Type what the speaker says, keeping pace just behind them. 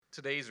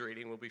Today's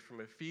reading will be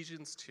from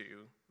Ephesians 2,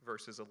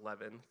 verses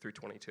 11 through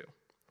 22.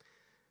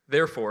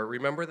 Therefore,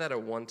 remember that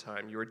at one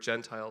time you were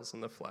Gentiles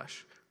in the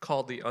flesh,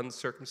 called the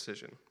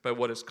uncircumcision by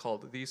what is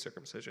called the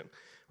circumcision,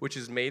 which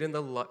is made in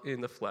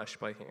the flesh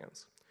by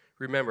hands.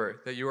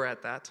 Remember that you were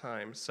at that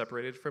time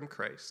separated from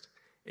Christ,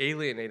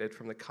 alienated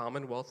from the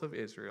commonwealth of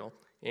Israel,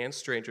 and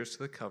strangers to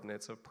the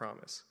covenants of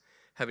promise,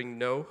 having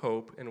no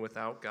hope and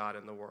without God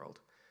in the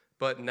world.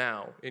 But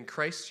now, in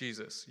Christ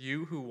Jesus,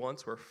 you who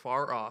once were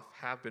far off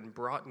have been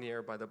brought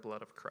near by the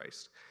blood of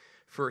Christ.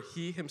 For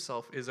he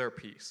himself is our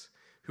peace,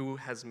 who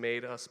has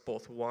made us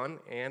both one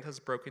and has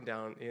broken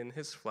down in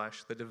his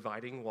flesh the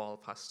dividing wall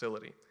of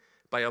hostility,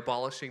 by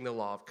abolishing the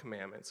law of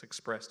commandments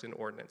expressed in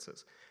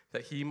ordinances,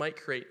 that he might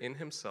create in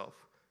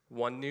himself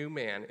one new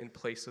man in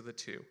place of the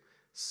two,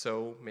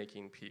 so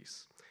making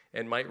peace,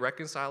 and might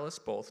reconcile us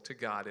both to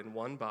God in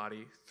one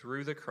body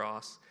through the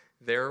cross,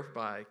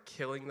 thereby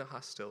killing the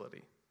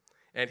hostility.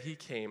 And he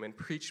came and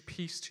preached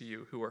peace to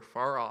you who were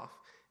far off,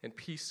 and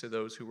peace to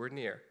those who were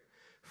near.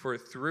 For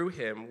through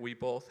him we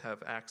both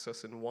have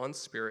access in one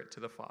spirit to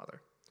the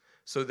Father.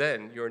 So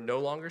then you are no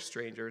longer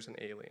strangers and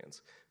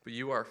aliens, but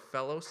you are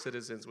fellow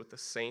citizens with the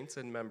saints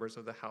and members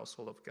of the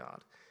household of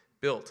God,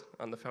 built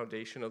on the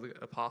foundation of the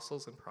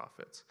apostles and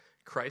prophets,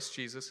 Christ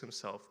Jesus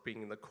himself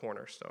being the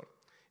cornerstone,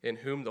 in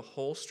whom the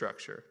whole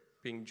structure,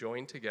 being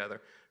joined together,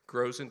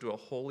 grows into a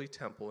holy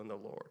temple in the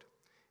Lord.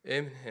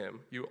 In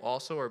him, you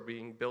also are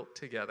being built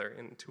together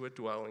into a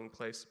dwelling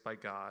place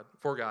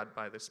for God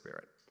by the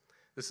Spirit.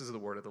 This is the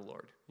word of the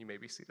Lord. You may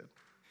be seated.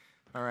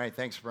 All right,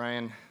 thanks,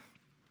 Brian.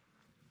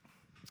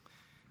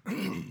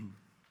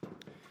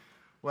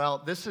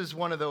 Well, this is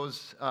one of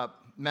those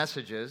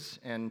messages,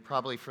 and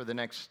probably for the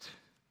next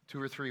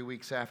 2 or 3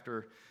 weeks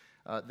after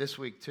this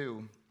week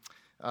too,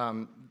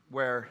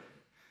 where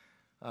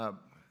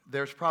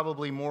there's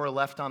probably more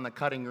left on the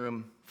cutting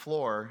room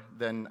floor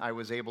than I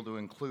was able to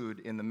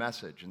include in the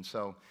message. And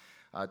so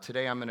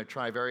today I'm going to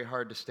try very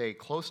hard to stay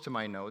close to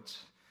my notes,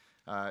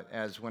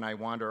 as when I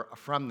wander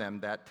from them,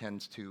 that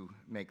tends to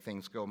make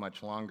things go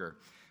much longer.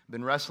 I've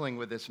been wrestling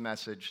with this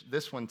message,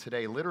 this one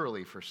today,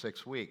 literally for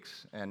 6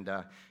 weeks, and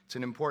it's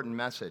an important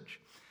message.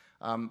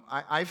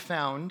 I've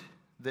found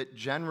that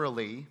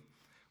generally,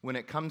 when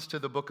it comes to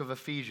the book of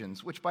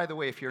Ephesians, which, by the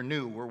way, if you're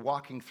new, we're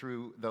walking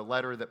through the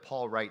letter that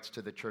Paul writes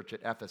to the church at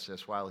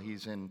Ephesus while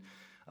he's in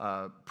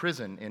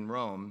prison in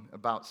Rome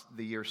about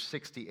the year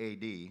 60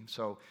 A.D.,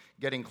 so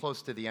getting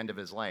close to the end of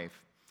his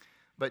life.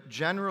 But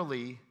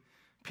generally,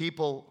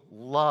 people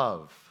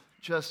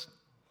just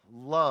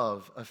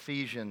love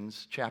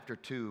Ephesians chapter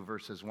 2,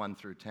 verses 1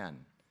 through 10.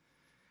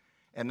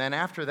 And then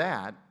after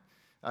that,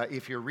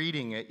 if you're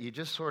reading it, you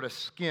just sort of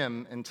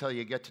skim until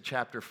you get to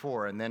chapter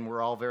 4, and then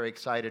we're all very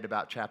excited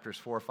about chapters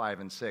 4, 5,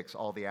 and 6,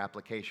 all the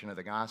application of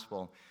the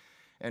gospel.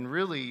 And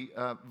really,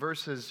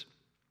 verses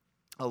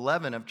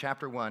 11 of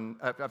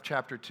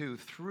chapter 2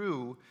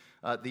 through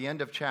the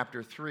end of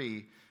chapter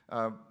 3,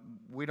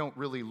 we don't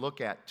really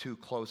look at too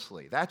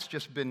closely. That's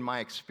just been my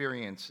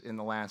experience in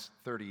the last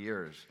 30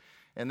 years.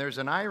 And there's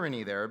an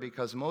irony there,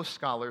 because most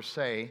scholars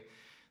say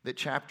that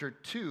chapter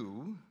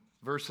 2,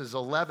 verses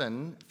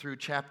 11 through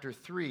chapter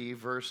 3,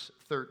 verse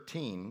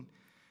 13,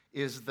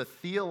 is the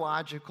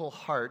theological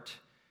heart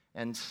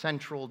and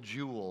central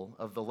jewel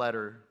of the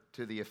letter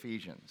to the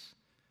Ephesians.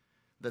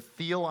 The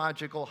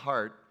theological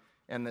heart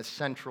and the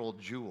central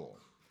jewel.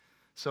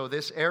 So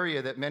this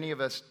area that many of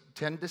us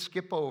tend to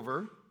skip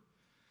over,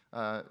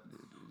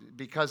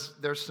 because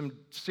there's some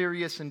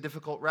serious and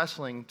difficult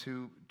wrestling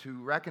to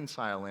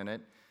reconcile in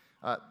it,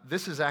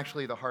 this is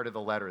actually the heart of the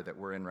letter that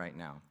we're in right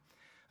now.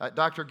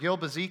 Dr. Bill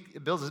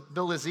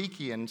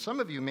Ezekian,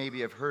 some of you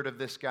maybe have heard of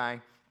this guy,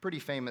 pretty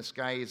famous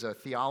guy. He's a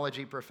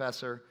theology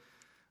professor.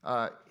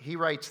 He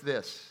writes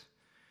this: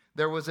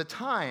 there was a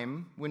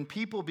time when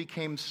people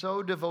became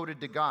so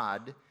devoted to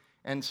God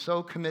and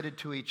so committed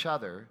to each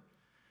other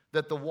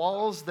that the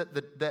walls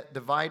that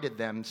divided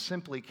them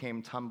simply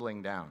came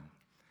tumbling down.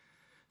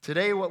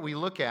 Today, what we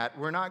look at,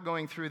 we're not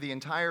going through the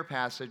entire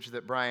passage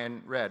that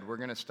Brian read. We're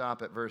going to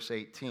stop at verse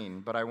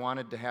 18, but I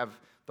wanted to have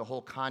the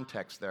whole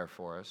context there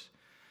for us.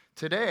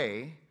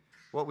 Today,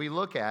 what we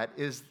look at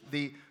is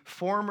the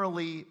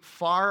formerly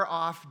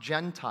far-off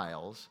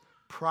Gentiles,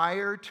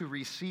 prior to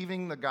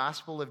receiving the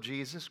gospel of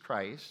Jesus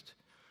Christ,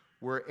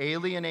 were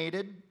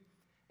alienated,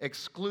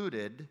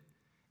 excluded,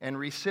 and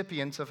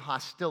recipients of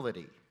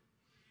hostility.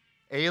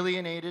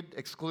 Alienated,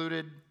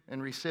 excluded,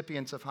 and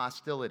recipients of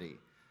hostility.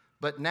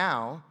 But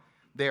now,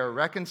 they are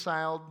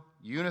reconciled,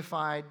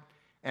 unified,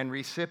 and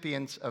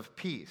recipients of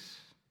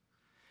peace.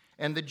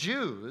 And the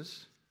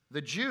Jews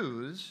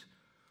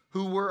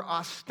who were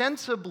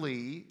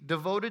ostensibly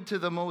devoted to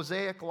the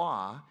Mosaic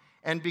law,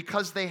 and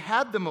because they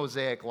had the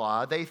Mosaic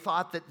law, they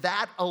thought that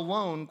that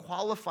alone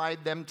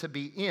qualified them to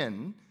be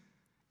in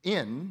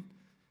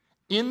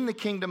the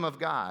kingdom of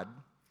God.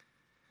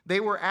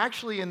 They were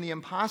actually in the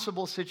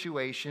impossible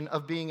situation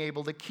of being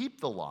able to keep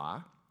the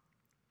law.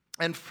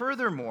 And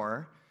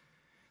furthermore,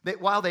 that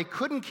while they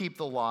couldn't keep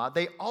the law,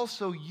 they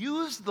also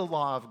used the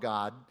law of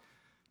God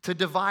to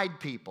divide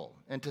people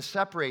and to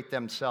separate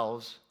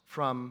themselves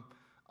from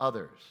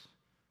others.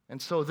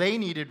 And so they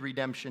needed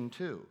redemption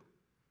too.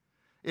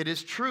 It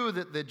is true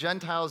that the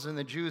Gentiles and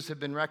the Jews have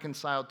been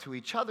reconciled to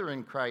each other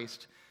in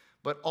Christ,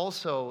 but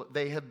also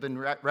they have been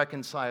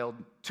reconciled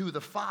to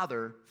the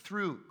Father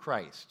through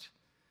Christ.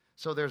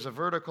 So there's a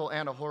vertical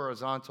and a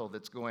horizontal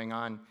that's going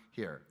on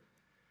here.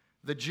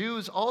 The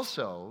Jews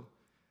also,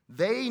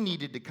 they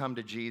needed to come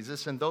to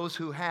Jesus, and those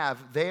who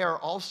have, they are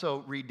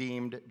also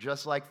redeemed,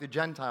 just like the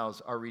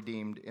Gentiles are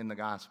redeemed in the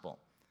gospel.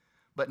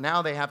 But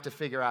now they have to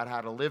figure out how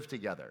to live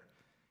together,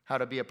 how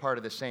to be a part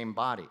of the same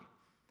body.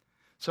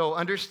 So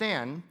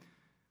understand,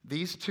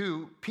 these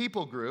two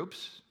people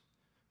groups,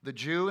 the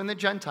Jew and the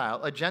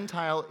Gentile, a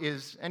Gentile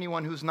is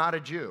anyone who's not a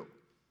Jew.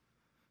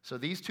 So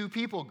these two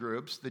people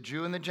groups, the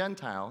Jew and the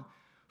Gentile,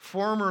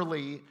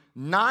 formerly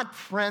not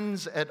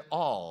friends at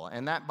all,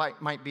 and that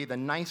might be the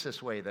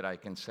nicest way that I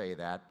can say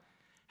that,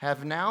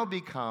 have now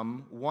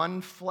become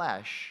one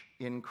flesh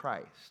in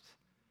Christ.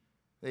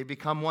 They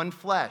become one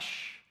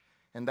flesh,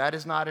 and that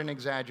is not an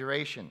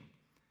exaggeration.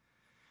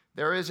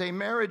 There is a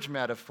marriage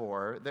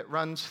metaphor that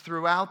runs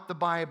throughout the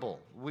Bible.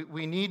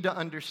 We need to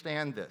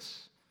understand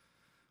this.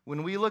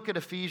 When we look at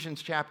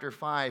Ephesians chapter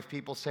 5,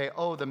 people say,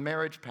 oh, the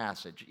marriage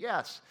passage.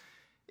 Yes,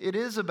 it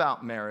is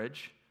about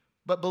marriage,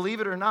 but believe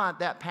it or not,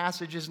 that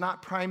passage is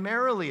not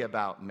primarily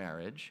about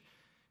marriage.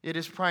 It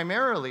is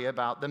primarily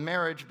about the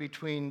marriage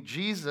between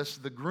Jesus,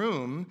 the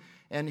groom,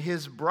 and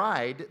his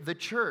bride, the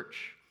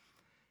church.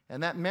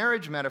 And that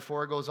marriage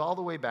metaphor goes all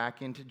the way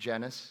back into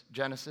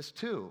Genesis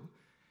 2.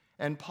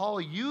 And Paul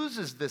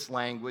uses this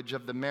language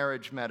of the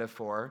marriage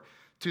metaphor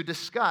to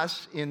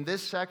discuss in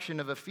this section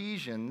of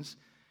Ephesians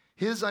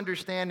his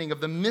understanding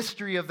of the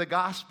mystery of the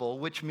gospel,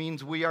 which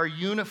means we are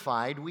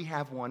unified, we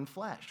have one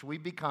flesh. We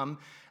become,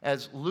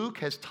 as Luke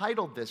has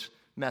titled this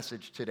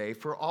message today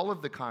for all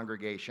of the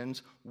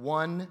congregations,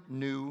 one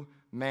new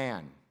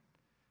man.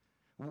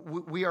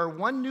 We are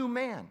one new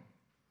man.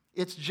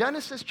 It's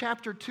Genesis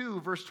chapter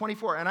 2, verse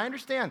 24. And I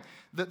understand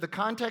that the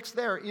context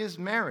there is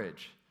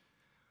marriage.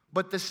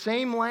 But the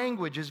same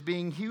language is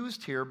being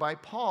used here by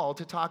Paul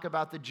to talk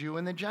about the Jew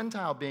and the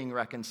Gentile being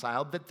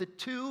reconciled, that the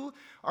two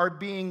are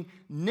being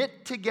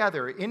knit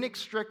together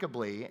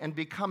inextricably and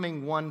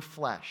becoming one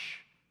flesh.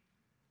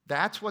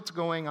 That's what's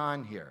going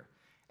on here.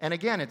 And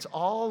again, it's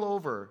all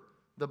over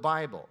the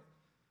Bible.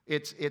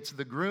 It's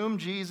the groom,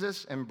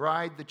 Jesus, and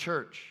bride, the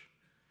church.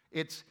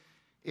 It's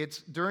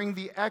during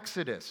the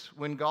Exodus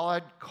when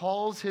God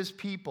calls his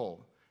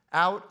people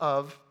out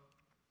of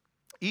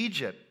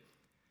Egypt.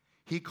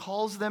 He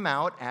calls them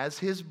out as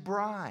his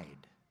bride.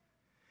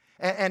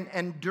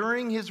 And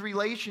during his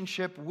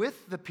relationship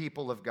with the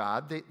people of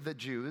God, the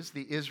Jews,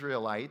 the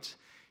Israelites,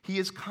 he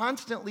is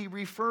constantly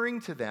referring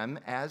to them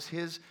as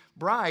his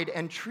bride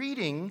and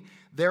treating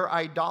their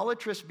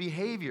idolatrous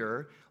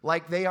behavior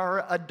like they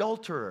are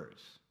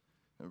adulterers.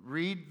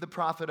 Read the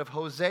prophet of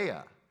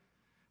Hosea.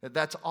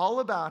 That's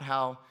all about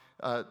how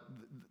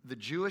the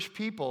Jewish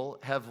people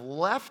have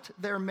left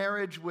their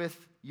marriage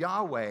with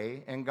Yahweh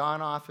and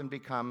gone off and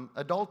become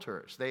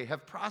adulterers. They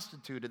have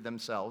prostituted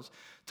themselves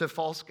to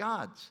false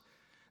gods.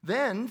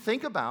 Then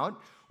think about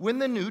when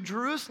the New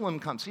Jerusalem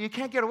comes. So you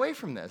can't get away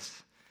from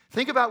this.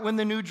 Think about when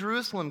the New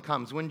Jerusalem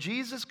comes. When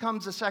Jesus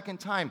comes a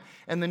second time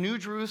and the New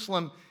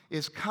Jerusalem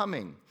is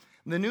coming.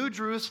 The New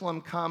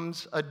Jerusalem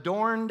comes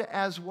adorned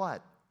as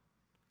what?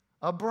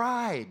 A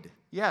bride.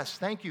 Yes,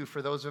 thank you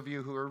for those of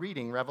you who are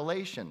reading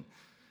Revelation.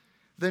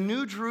 The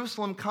New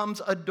Jerusalem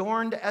comes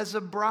adorned as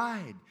a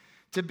bride,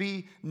 to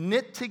be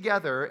knit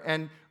together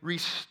and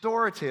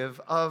restorative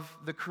of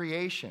the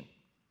creation,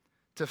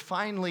 to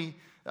finally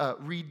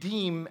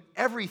redeem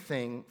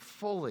everything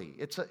fully.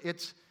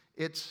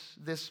 It's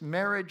this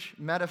marriage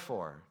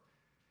metaphor.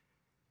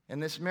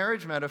 And this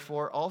marriage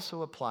metaphor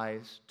also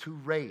applies to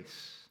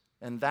race,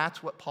 and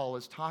that's what Paul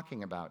is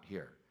talking about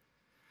here.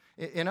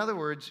 In other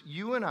words,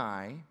 you and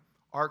I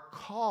are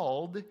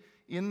called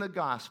in the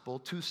gospel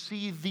to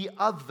see the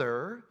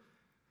other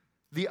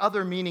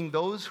meaning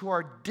those who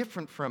are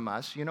different from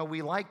us. You know,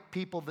 we like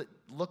people that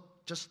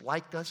look just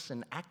like us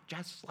and act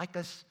just like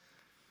us.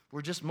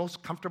 We're just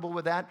most comfortable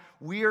with that.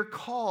 We are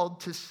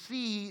called to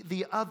see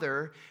the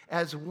other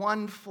as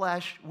one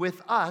flesh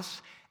with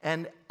us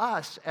and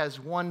us as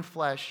one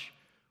flesh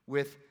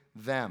with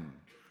them.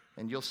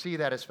 And you'll see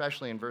that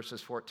especially in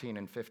verses 14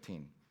 and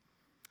 15.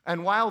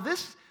 And while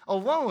this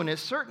alone is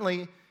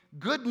certainly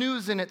good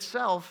news in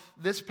itself,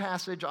 this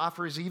passage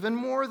offers even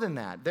more than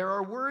that. There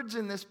are words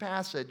in this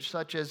passage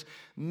such as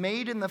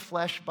made in the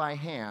flesh by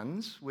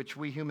hands, which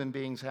we human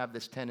beings have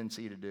this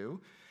tendency to do,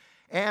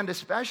 and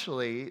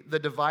especially the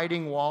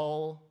dividing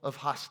wall of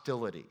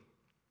hostility.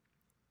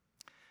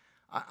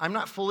 I'm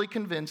not fully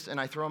convinced, and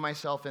I throw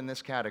myself in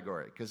this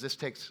category because this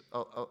takes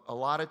a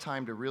lot of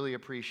time to really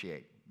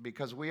appreciate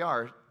because we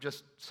are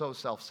just so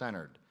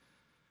self-centered.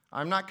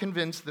 I'm not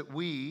convinced that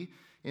we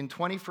in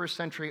 21st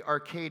century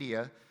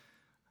Arcadia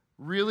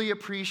really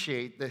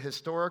appreciate the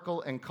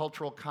historical and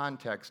cultural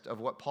context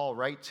of what Paul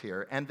writes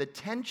here and the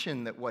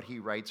tension that what he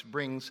writes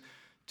brings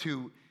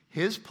to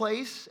his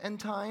place and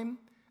time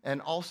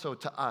and also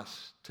to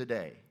us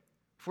today,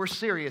 if we're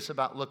serious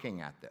about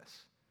looking at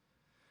this.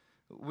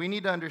 We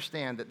need to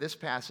understand that this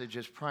passage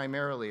is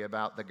primarily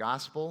about the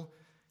gospel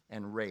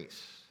and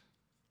race,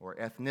 or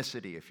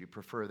ethnicity, if you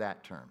prefer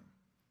that term.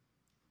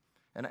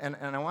 And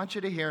I want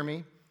you to hear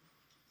me.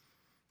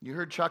 You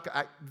heard Chuck,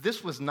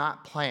 this was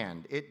not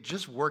planned. It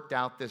just worked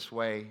out this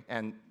way,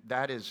 and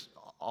that is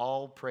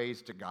all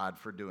praise to God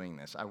for doing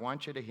this. I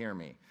want you to hear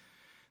me.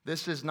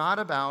 This is not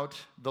about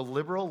the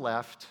liberal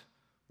left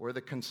or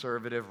the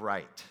conservative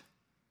right.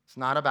 It's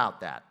not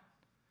about that.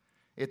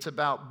 It's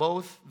about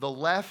both the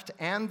left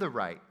and the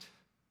right,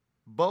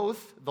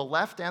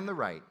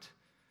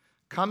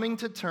 coming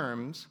to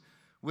terms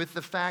with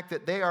the fact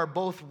that they are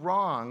both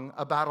wrong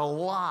about a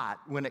lot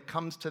when it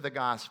comes to the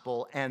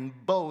gospel, and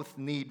both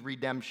need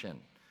redemption,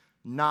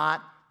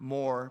 not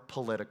more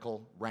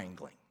political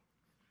wrangling.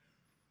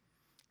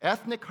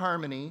 Ethnic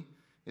harmony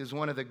is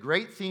one of the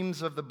great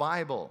themes of the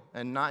Bible,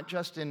 and not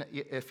just in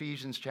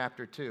Ephesians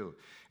chapter 2.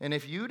 And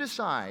if you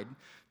decide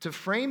to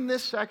frame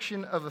this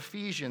section of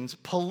Ephesians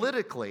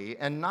politically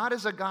and not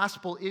as a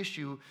gospel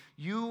issue,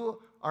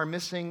 you are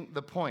missing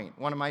the point.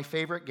 One of my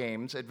favorite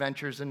games,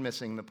 Adventures in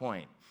Missing the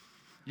Point.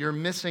 You're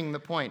missing the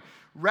point.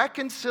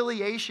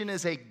 Reconciliation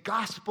is a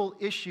gospel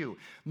issue.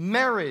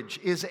 Marriage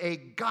is a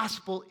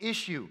gospel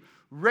issue.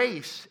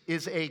 Race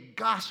is a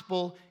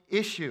gospel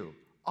issue.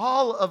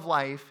 All of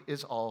life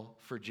is all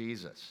for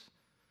Jesus.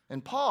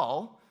 And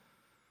Paul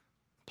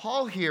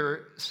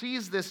here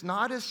sees this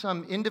not as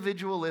some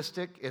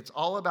individualistic, it's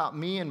all about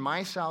me and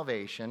my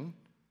salvation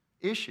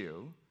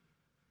issue,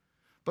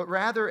 but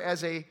rather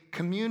as a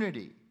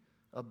community,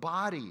 a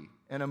body,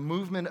 and a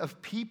movement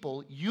of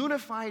people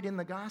unified in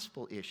the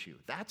gospel issue.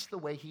 That's the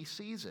way he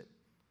sees it.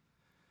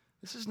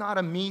 This is not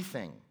a me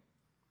thing.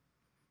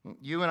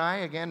 You and I,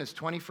 again, as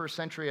 21st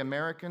century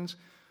Americans,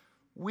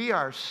 we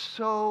are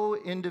so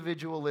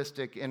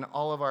individualistic in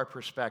all of our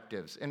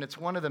perspectives, and it's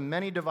one of the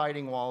many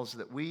dividing walls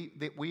that we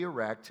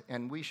erect,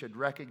 and we should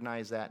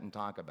recognize that and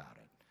talk about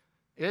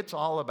it. It's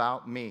all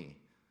about me.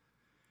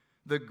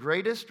 The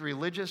greatest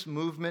religious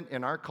movement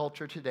in our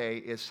culture today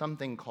is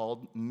something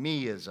called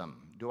meism.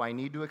 Do I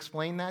need to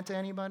explain that to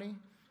anybody?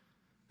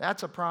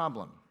 That's a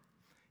problem.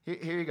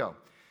 Here you go.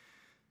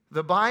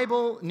 The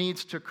Bible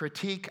needs to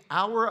critique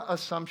our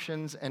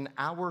assumptions and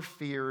our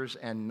fears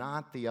and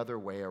not the other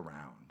way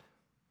around.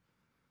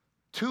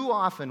 Too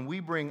often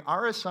we bring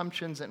our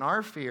assumptions and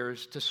our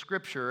fears to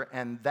Scripture,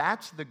 and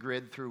that's the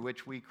grid through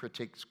which we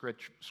critique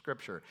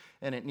Scripture.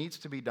 And it needs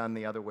to be done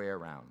the other way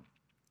around.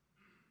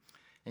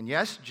 And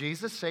yes,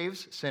 Jesus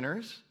saves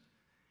sinners.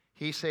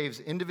 He saves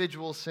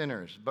individual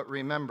sinners. But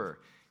remember,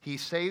 he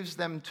saves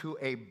them to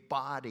a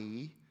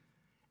body,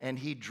 and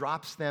he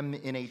drops them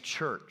in a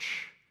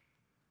church.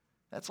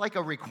 That's like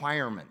a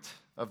requirement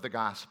of the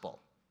gospel.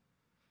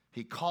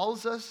 He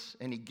calls us,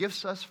 and he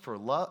gifts us for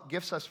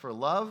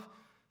love,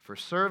 for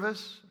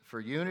service,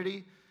 for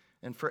unity,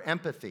 and for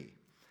empathy.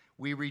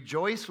 We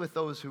rejoice with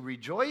those who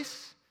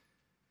rejoice,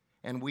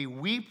 and we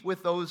weep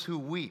with those who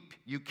weep.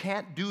 You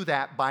can't do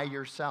that by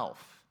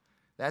yourself.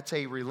 That's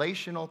a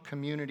relational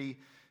community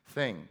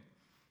thing.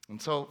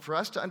 And so for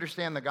us to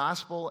understand the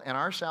gospel and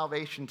our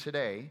salvation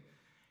today,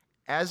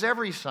 as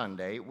every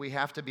Sunday, we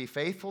have to be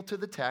faithful to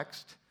the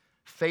text,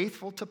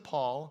 faithful to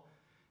Paul,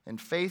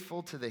 and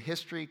faithful to the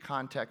history,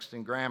 context,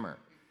 and grammar.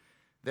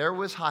 There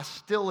was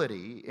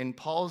hostility in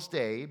Paul's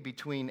day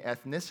between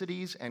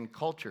ethnicities and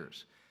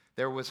cultures.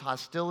 There was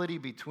hostility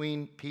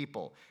between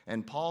people.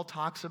 And Paul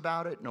talks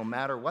about it no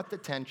matter what the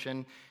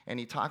tension, and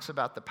he talks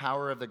about the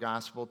power of the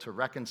gospel to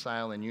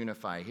reconcile and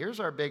unify.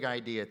 Here's our big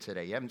idea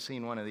today. You haven't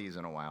seen one of these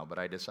in a while, but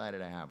I decided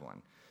to have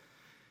one.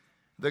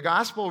 The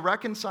gospel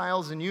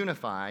reconciles and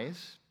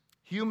unifies.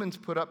 Humans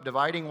put up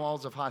dividing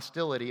walls of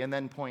hostility and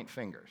then point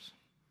fingers.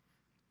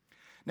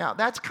 Now,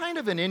 that's kind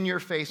of an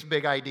in-your-face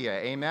big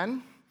idea,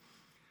 amen?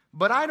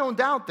 But I don't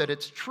doubt that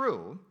it's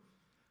true.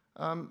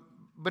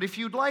 But if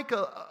you'd like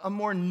a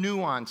more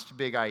nuanced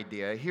big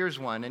idea, here's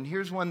one. And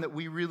here's one that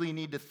we really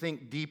need to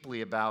think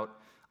deeply about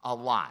a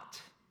lot.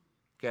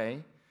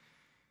 Okay?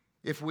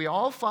 If we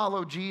all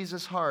follow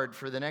Jesus hard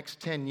for the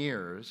next 10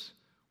 years,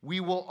 we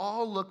will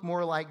all look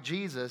more like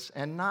Jesus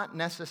and not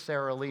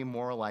necessarily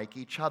more like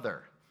each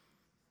other.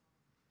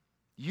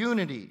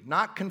 Unity,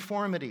 not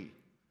conformity.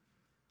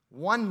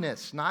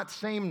 Oneness, not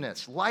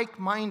sameness.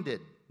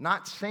 Like-minded,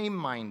 not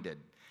same-minded.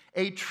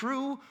 A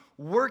true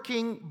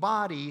working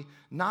body,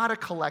 not a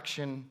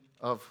collection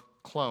of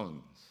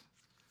clones.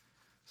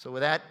 So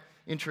with that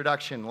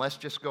introduction, let's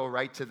just go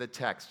right to the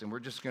text, and we're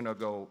just going to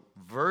go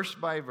verse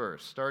by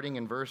verse, starting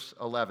in verse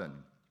 11.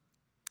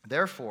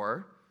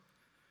 Therefore,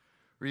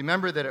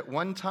 remember that at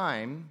one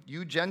time,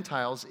 you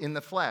Gentiles in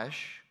the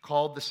flesh,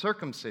 called the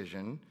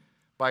circumcision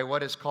by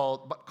what is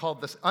called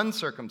the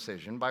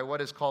uncircumcision, by what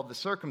is called the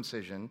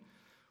circumcision,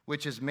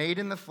 which is made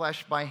in the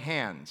flesh by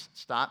hands.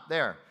 Stop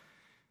there.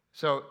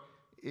 So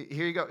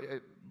here you go.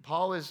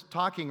 Paul is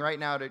talking right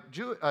now to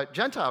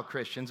Gentile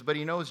Christians, but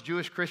he knows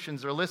Jewish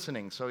Christians are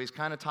listening, so he's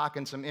kind of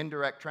talking some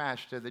indirect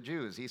trash to the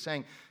Jews. He's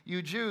saying,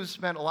 you Jews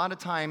spent a lot of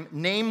time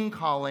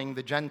name-calling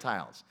the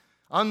Gentiles.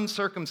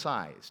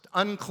 Uncircumcised,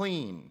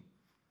 unclean,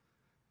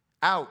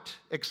 out,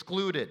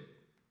 excluded.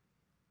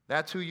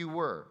 That's who you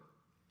were.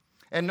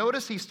 And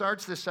notice he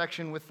starts this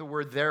section with the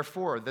word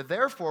therefore. The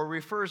therefore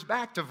refers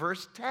back to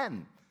verse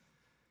 10.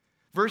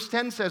 Verse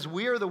 10 says,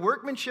 we are the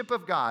workmanship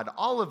of God,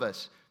 all of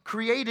us,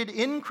 created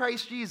in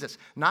Christ Jesus,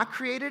 not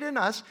created in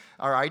us.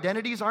 Our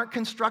identities aren't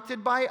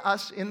constructed by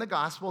us in the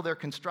gospel. They're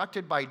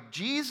constructed by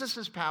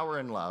Jesus' power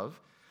and love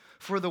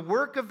for the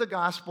work of the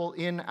gospel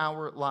in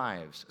our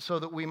lives, so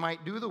that we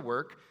might do the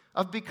work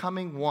of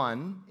becoming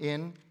one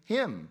in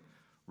him,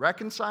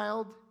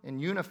 reconciled and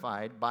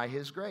unified by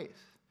his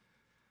grace.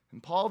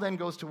 And Paul then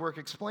goes to work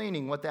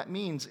explaining what that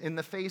means in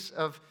the face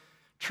of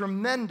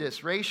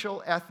tremendous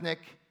racial, ethnic,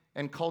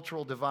 and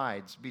cultural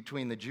divides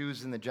between the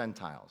Jews and the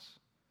Gentiles.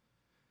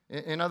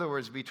 In other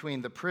words,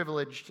 between the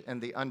privileged and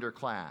the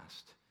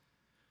underclassed.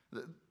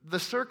 The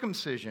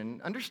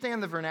circumcision,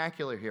 understand the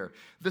vernacular here.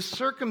 The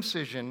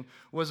circumcision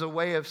was a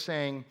way of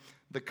saying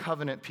the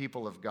covenant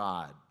people of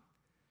God.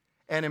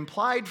 And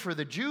implied for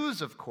the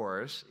Jews, of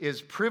course,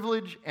 is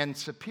privilege and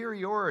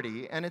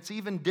superiority, and it's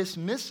even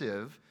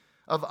dismissive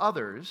of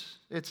others.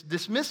 It's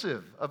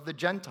dismissive of the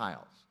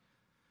Gentiles.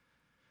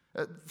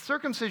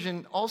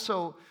 Circumcision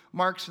also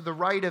marks the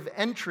right of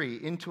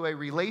entry into a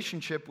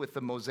relationship with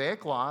the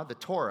Mosaic Law, the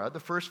Torah, the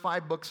first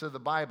 5 books of the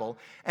Bible,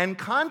 and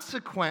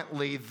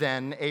consequently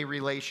then a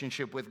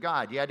relationship with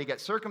God. You had to get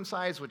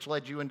circumcised, which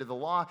led you into the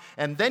law,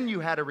 and then you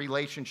had a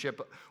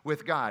relationship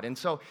with God. And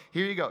so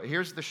here you go.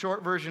 Here's the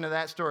short version of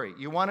that story.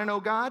 You want to know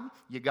God?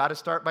 You got to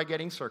start by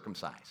getting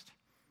circumcised.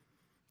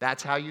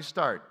 That's how you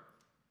start.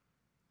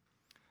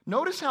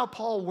 Notice how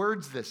Paul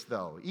words this,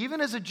 though.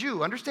 Even as a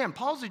Jew, understand,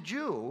 Paul's a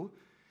Jew,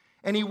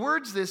 and he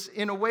words this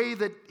in a way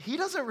that he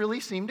doesn't really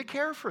seem to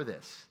care for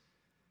this.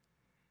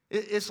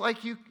 It's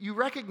like you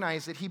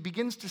recognize that he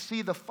begins to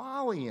see the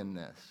folly in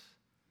this.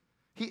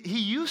 He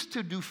used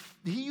to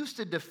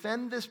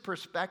defend this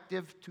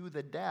perspective to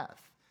the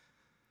death.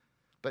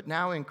 But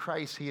now in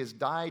Christ, he has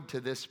died to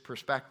this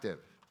perspective.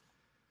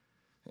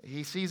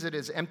 He sees it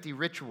as empty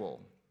ritual.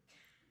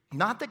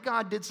 Not that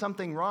God did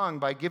something wrong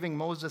by giving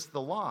Moses the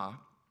law,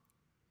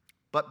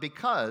 but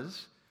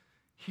because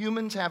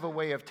humans have a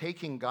way of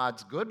taking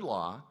God's good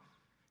law,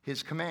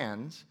 his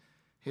commands,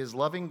 his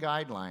loving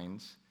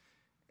guidelines,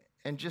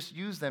 and just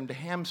use them to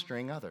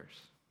hamstring others.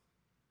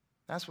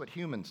 That's what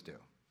humans do.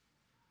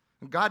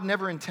 God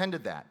never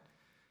intended that.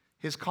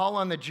 His call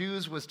on the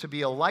Jews was to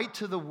be a light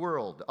to the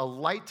world, a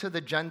light to the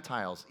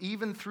Gentiles,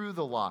 even through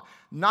the law,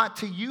 not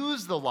to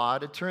use the law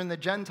to turn the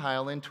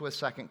Gentile into a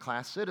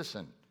second-class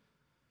citizen.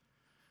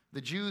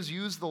 The Jews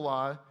used the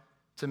law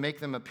to make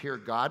them appear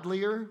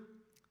godlier,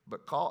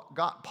 but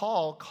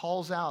Paul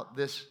calls out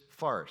this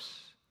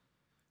farce.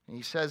 And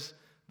he says,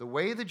 the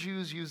way the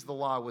Jews used the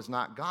law was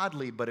not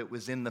godly, but it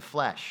was in the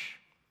flesh.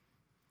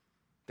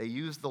 They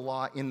used the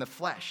law in the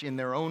flesh, in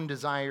their own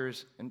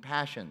desires and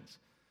passions.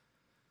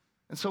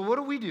 And so what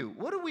do we do?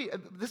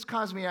 This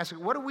caused me to ask,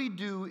 what do we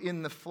do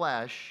in the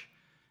flesh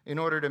in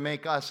order to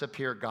make us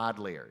appear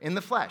godlier? In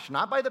the flesh,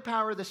 not by the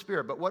power of the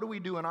Spirit, but what do we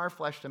do in our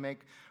flesh to make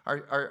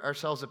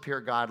ourselves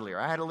appear godlier?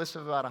 I had a list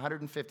of about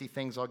 150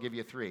 things. I'll give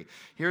you 3.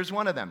 Here's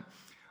one of them.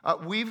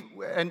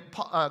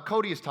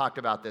 Cody has talked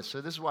about this,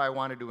 so this is why I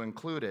wanted to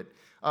include it.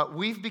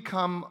 We've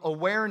become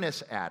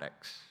awareness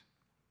addicts.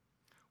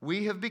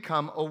 We have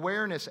become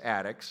awareness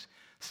addicts,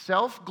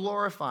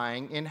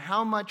 self-glorifying in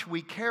how much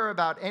we care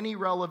about any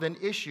relevant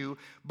issue,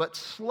 but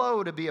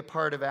slow to be a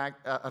part of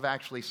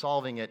actually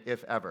solving it,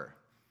 if ever.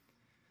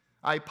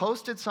 I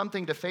posted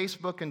something to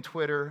Facebook and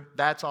Twitter,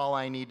 that's all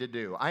I need to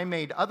do. I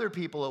made other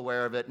people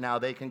aware of it, now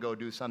they can go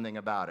do something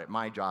about it.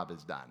 My job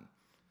is done.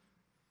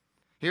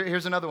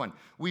 Here's another one.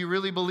 We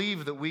really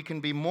believe that we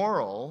can be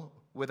moral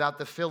without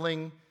the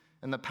filling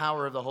and the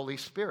power of the Holy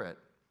Spirit.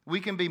 We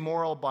can be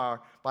moral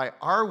by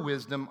our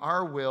wisdom,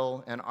 our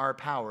will, and our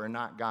power,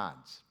 not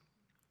God's.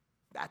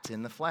 That's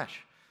in the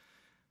flesh.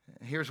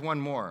 Here's one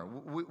more.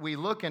 We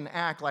look and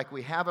act like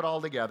we have it all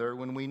together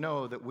when we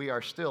know that we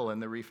are still in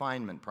the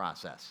refinement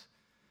process.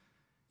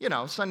 You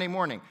know, Sunday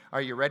morning,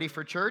 are you ready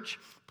for church?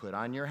 Put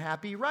on your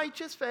happy,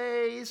 righteous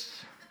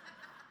face.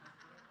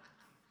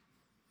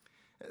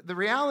 The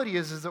reality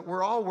is that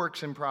we're all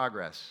works in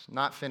progress,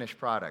 not finished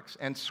products.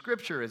 And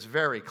Scripture is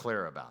very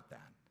clear about that.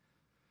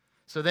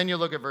 So then you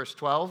look at verse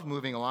 12,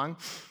 moving along.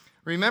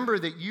 Remember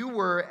that you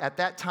were at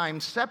that time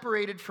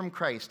separated from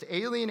Christ,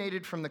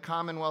 alienated from the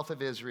commonwealth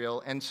of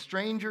Israel, and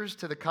strangers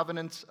to the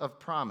covenants of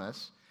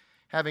promise,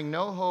 having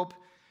no hope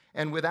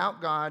and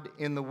without God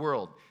in the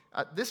world.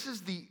 This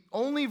is the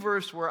only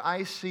verse where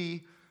I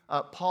see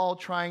Paul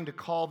trying to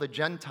call the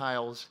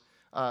Gentiles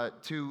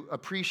to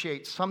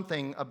appreciate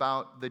something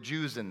about the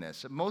Jews in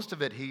this. Most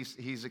of it,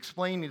 he's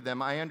explaining to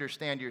them, I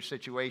understand your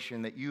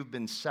situation, that you've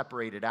been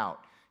separated out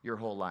your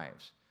whole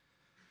lives.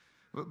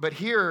 But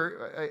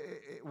here,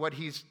 what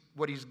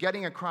he's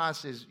getting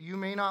across is you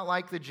may not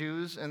like the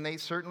Jews, and they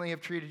certainly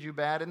have treated you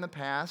bad in the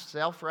past,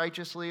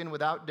 self-righteously and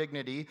without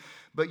dignity,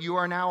 but you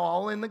are now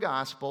all in the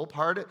gospel,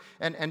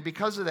 and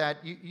because of that,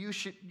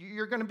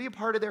 you're going to be a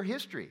part of their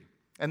history,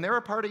 and they're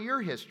a part of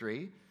your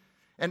history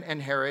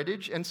and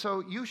heritage, and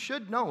so you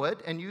should know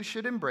it, and you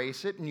should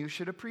embrace it, and you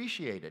should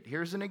appreciate it.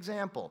 Here's an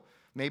example.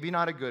 Maybe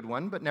not a good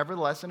one, but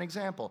nevertheless an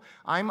example.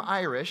 I'm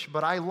Irish,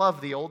 but I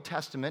love the Old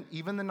Testament,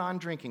 even the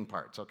non-drinking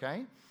parts,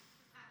 okay?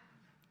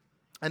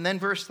 And then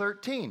verse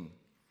 13.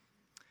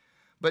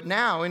 But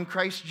now in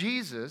Christ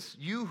Jesus,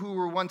 you who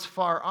were once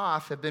far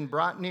off have been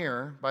brought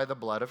near by the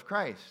blood of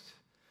Christ.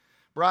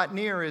 Brought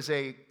near is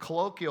a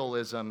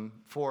colloquialism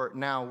for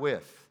now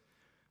with.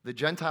 The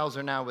Gentiles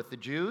are now with the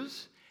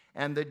Jews,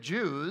 and the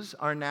Jews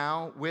are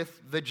now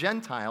with the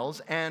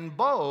Gentiles, and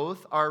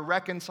both are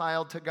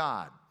reconciled to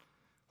God.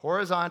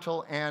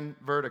 Horizontal and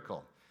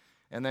vertical.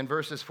 And then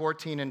verses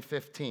 14 and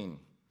 15.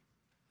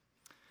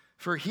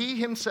 For he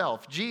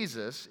himself,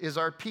 Jesus, is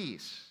our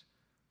peace,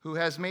 who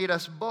has made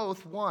us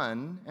both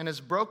one and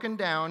has broken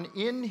down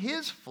in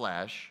his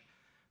flesh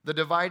the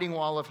dividing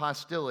wall of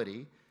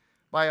hostility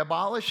by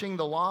abolishing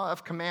the law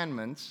of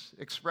commandments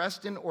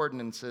expressed in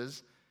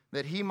ordinances,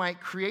 that he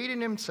might create in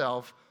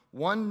himself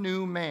one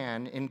new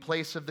man in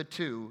place of the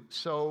two,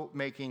 so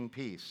making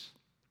peace.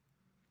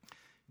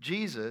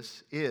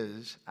 Jesus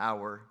is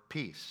our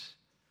peace.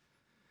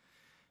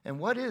 And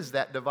what is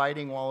that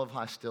dividing wall of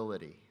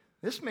hostility?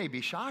 This may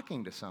be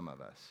shocking to some of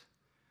us.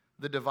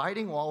 The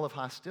dividing wall of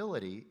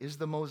hostility is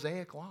the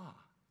Mosaic Law.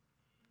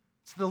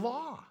 It's the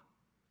law.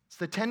 It's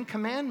the Ten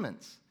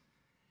Commandments.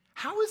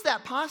 How is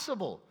that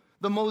possible?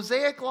 The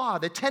Mosaic Law,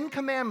 the Ten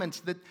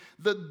Commandments,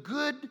 the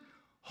good,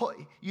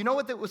 you know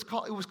what it was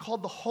called? It was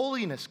called the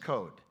Holiness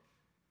Code.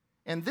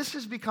 And this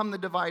has become the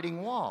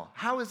dividing wall.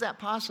 How is that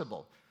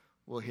possible?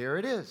 Well, here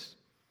it is.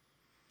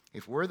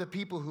 If we're the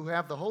people who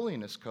have the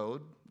holiness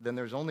code, then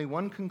there's only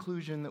one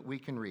conclusion that we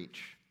can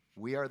reach.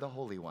 We are the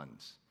holy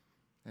ones,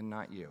 and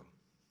not you.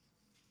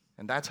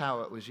 And that's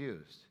how it was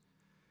used.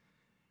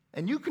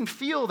 And you can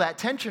feel that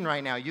tension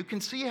right now. You can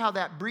see how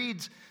that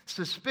breeds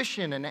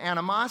suspicion and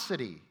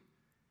animosity,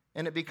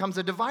 and it becomes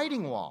a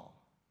dividing wall.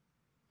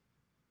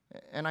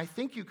 And I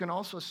think you can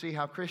also see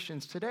how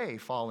Christians today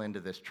fall into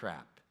this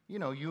trap. You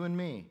know, you and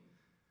me.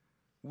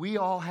 We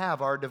all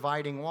have our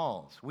dividing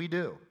walls. We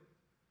do.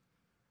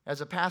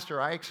 As a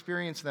pastor, I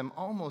experience them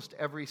almost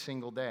every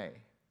single day.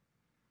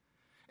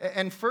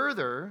 And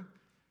further,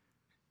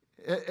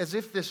 as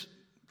if this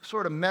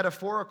sort of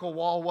metaphorical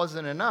wall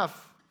wasn't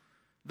enough,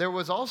 there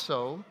was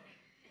also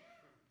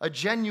a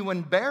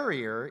genuine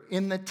barrier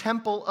in the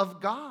temple of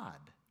God,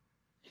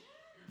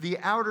 the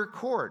outer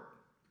court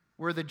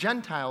where the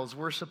Gentiles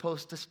were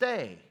supposed to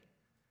stay.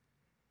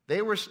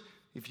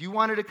 If you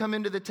wanted to come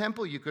into the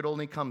temple, you could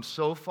only come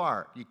so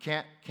far. You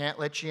can't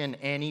let you in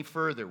any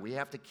further. We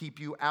have to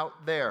keep you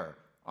out there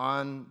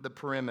on the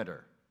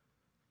perimeter.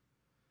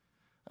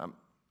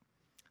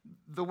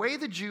 The way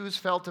the Jews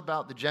felt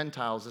about the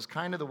Gentiles is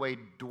kind of the way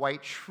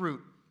Dwight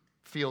Schrute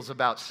feels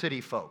about city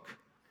folk.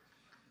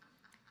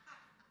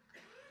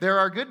 There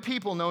are good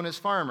people known as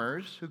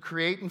farmers who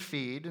create and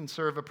feed and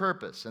serve a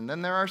purpose. And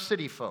then there are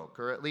city folk,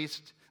 or at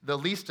least the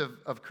least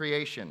of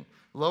creation,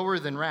 lower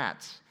than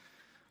rats.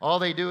 All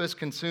they do is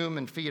consume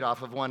and feed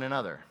off of one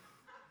another.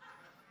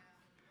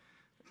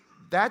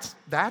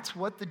 That's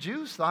what the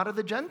Jews thought of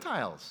the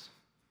Gentiles.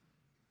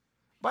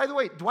 By the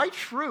way, Dwight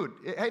Schrute,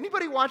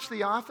 anybody watch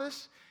The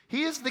Office?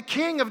 He is the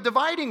king of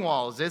dividing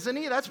walls, isn't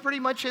he? That's pretty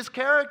much his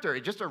character.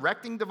 He's just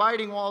erecting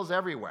dividing walls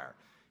everywhere.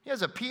 He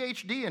has a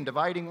PhD in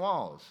dividing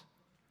walls.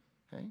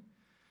 Okay?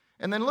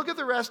 And then look at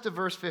the rest of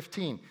verse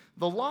 15.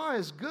 The law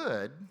is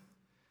good,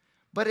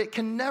 but it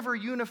can never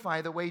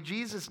unify the way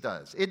Jesus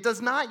does. It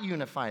does not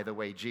unify the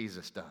way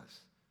Jesus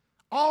does.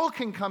 All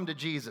can come to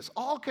Jesus.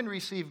 All can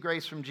receive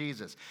grace from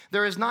Jesus.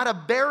 There is not a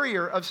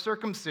barrier of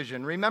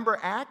circumcision. Remember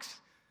Acts?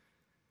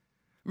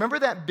 Remember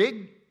that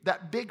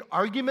big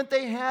argument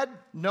they had?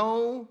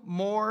 No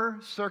more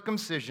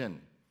circumcision.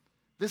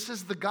 This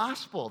is the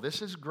gospel.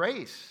 This is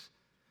grace.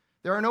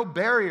 There are no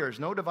barriers,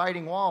 no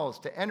dividing walls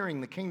to entering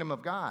the kingdom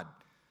of God.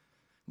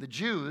 The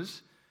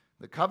Jews,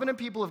 the covenant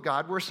people of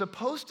God, were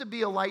supposed to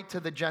be a light to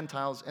the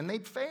Gentiles, and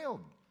they'd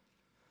failed.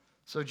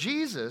 So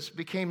Jesus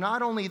became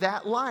not only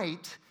that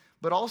light,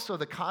 but also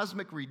the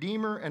cosmic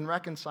redeemer and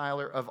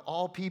reconciler of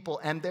all people.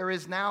 And there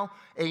is now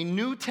a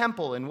new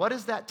temple. And what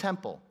is that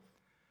temple?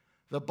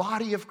 The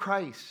body of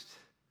Christ.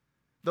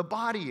 The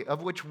body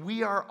of which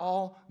we are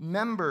all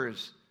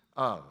members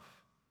of.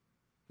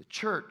 The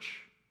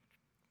church.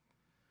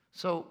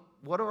 So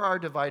what are our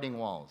dividing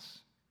walls?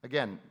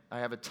 Again, I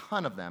have a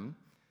ton of them.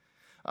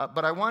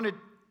 But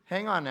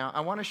hang on now,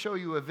 I want to show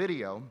you a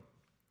video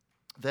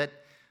that,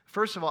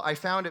 first of all, I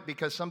found it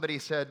because somebody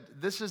said,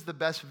 this is the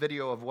best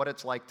video of what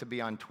it's like to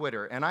be on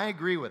Twitter. And I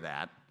agree with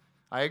that.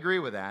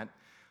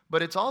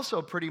 But it's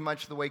also pretty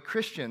much the way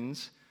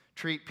Christians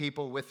treat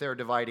people with their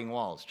dividing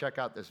walls. Check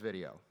out this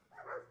video.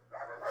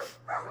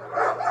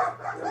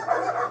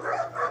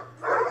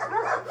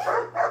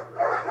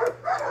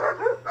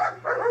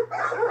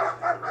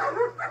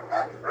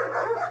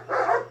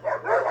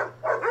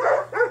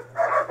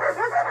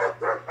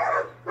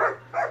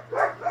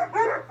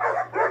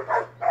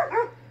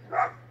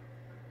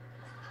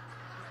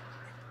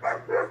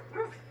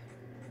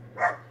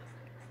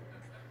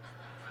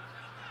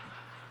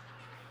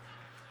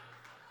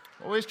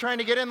 always trying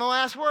to get in the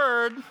last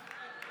word.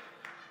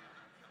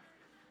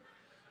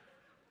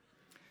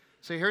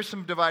 So here's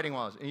some dividing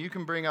walls. And you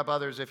can bring up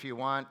others if you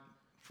want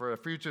for a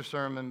future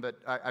sermon, but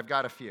I've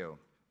got a few.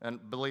 And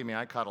believe me,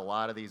 I cut a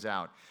lot of these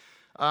out.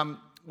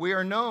 We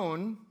are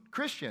known,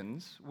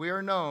 Christians, we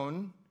are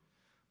known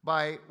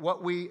by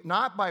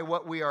not by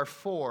what we are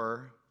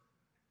for,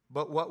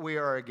 but what we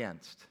are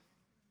against.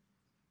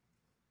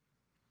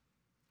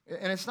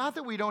 And it's not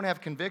that we don't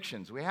have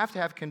convictions. We have to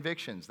have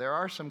convictions. There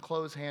are some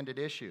close-handed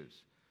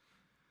issues.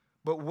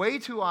 But way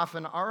too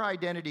often, our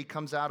identity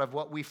comes out of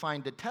what we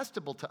find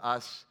detestable to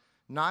us,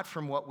 not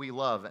from what we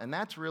love. And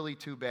that's really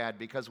too bad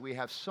because we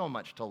have so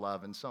much to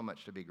love and so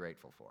much to be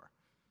grateful for.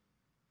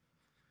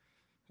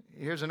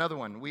 Here's another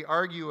one. We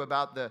argue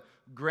about the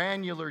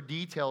granular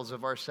details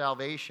of our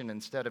salvation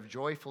instead of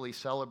joyfully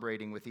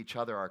celebrating with each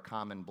other our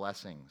common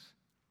blessings.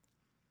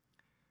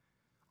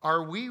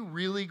 Are we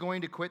really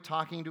going to quit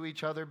talking to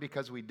each other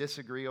because we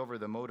disagree over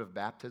the mode of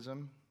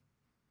baptism?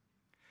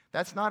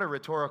 That's not a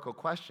rhetorical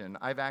question.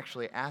 I've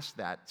actually asked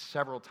that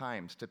several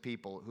times to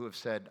people who have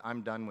said,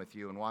 I'm done with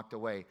you, and walked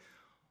away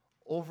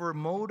over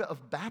mode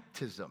of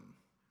baptism.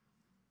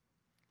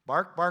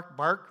 Bark, bark,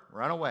 bark,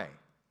 run away.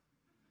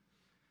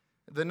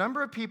 The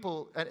number of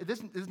people,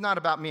 this is not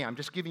about me, I'm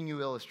just giving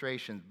you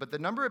illustrations, but the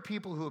number of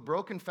people who have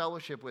broken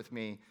fellowship with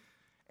me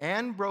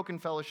and broken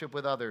fellowship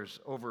with others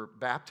over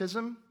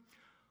baptism,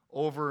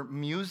 over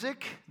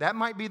music, that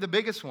might be the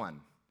biggest one.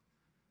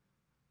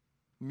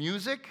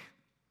 Music,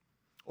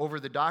 over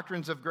the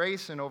doctrines of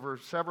grace, and over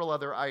several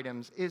other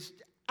items is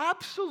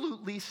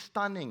absolutely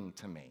stunning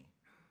to me.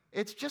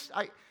 It's just,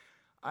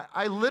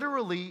 I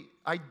literally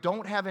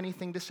don't have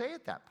anything to say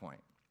at that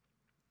point.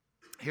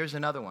 Here's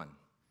another one.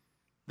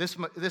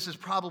 This is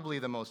probably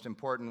the most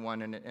important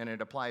one, and it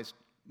applies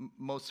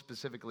most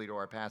specifically to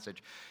our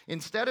passage.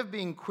 Instead of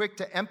being quick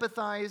to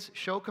empathize,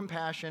 show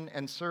compassion,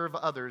 and serve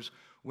others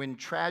when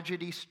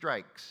tragedy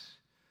strikes,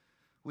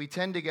 we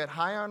tend to get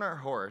high on our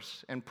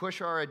horse and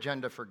push our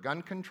agenda for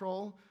gun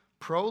control,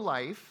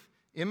 pro-life,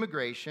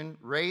 immigration,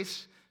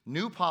 race,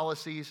 new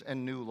policies,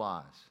 and new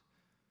laws.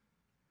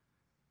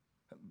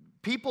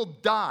 People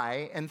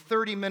die, and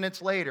 30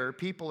 minutes later,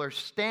 people are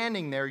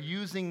standing there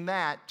using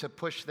that to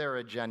push their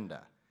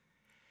agenda.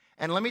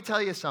 And let me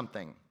tell you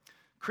something.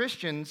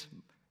 Christians,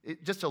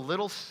 just a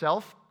little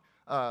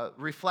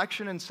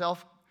self-reflection and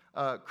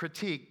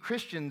self-critique,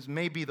 Christians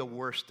may be the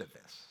worst at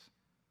this.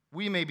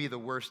 We may be the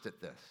worst at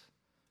this.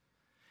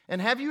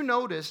 And have you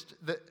noticed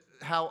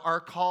how our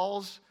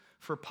calls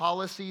for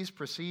policies,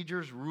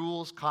 procedures,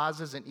 rules,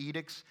 causes, and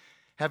edicts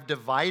have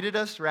divided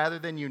us rather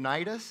than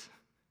unite us?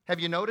 Have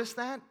you noticed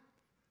that?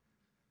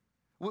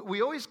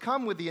 We always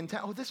come with the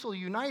intent, this will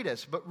unite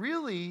us, but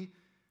really,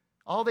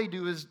 all they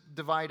do is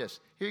divide us.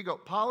 Here you go.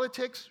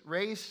 Politics,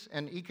 race,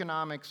 and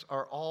economics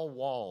are all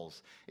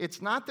walls.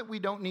 It's not that we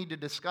don't need to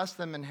discuss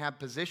them and have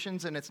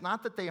positions, and it's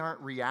not that they aren't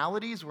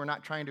realities. We're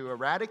not trying to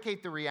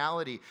eradicate the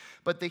reality.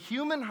 But the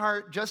human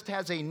heart just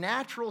has a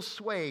natural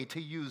sway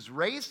to use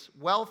race,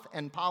 wealth,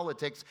 and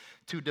politics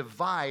to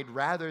divide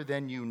rather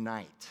than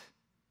unite.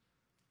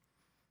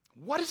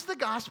 What does the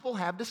gospel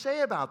have to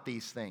say about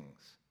these things?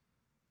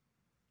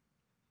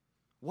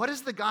 What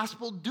does the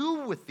gospel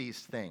do with these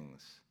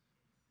things?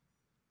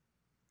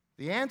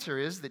 The answer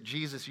is that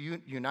Jesus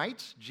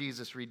unites,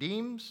 Jesus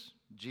redeems,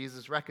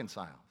 Jesus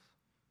reconciles.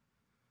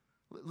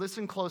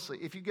 Listen closely.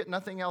 If you get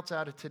nothing else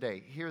out of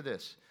today, hear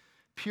this.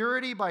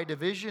 Purity by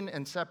division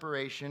and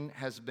separation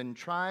has been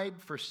tried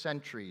for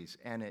centuries,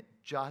 and it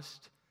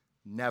just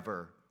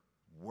never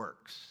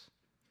works.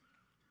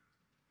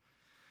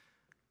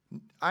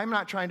 I'm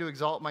not trying to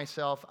exalt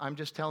myself. I'm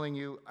just telling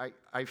you,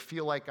 I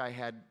feel like I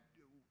had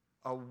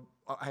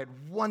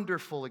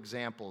wonderful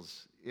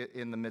examples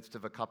in the midst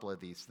of a couple of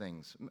these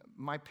things.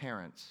 My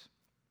parents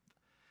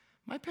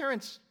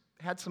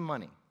had some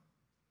money.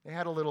 They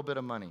had a little bit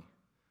of money.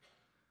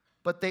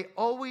 But they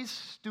always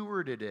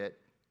stewarded it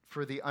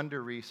for the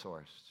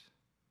under-resourced.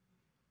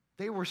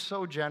 They were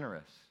so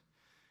generous.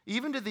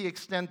 Even to the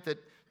extent that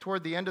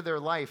toward the end of their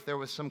life, there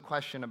was some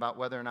question about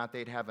whether or not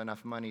they'd have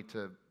enough money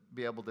to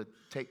be able to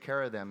take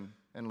care of them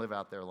and live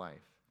out their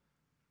life.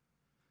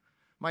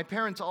 My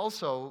parents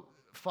also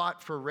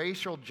fought for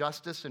racial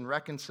justice and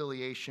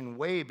reconciliation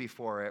way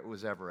before it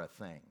was ever a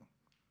thing.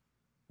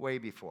 Way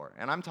before.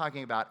 And I'm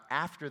talking about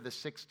after the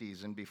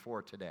 60s and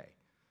before today.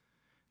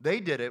 They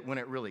did it when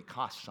it really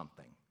cost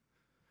something.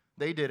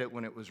 They did it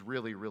when it was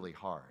really, really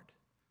hard.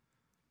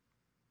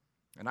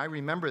 And I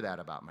remember that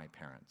about my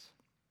parents.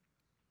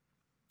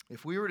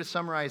 If we were to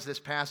summarize this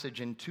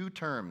passage in two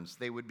terms,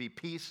 they would be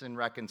peace and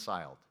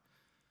reconciled.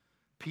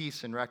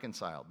 Peace and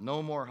reconciled.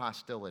 No more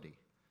hostility.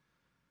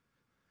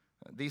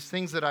 These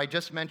things that I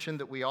just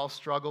mentioned that we all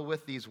struggle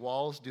with, these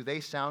walls, do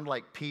they sound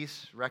like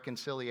peace,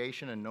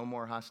 reconciliation, and no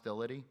more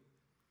hostility?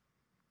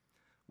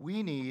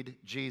 We need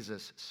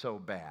Jesus so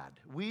bad.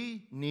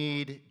 We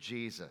need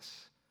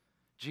Jesus.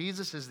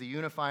 Jesus is the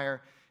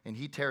unifier, and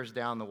he tears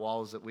down the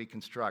walls that we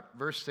construct.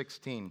 Verse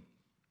 16.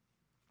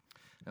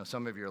 Now,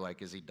 some of you are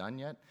like, is he done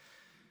yet?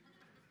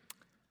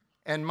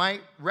 and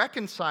might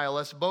reconcile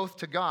us both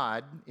to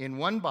God in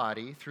one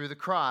body through the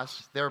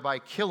cross, thereby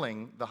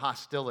killing the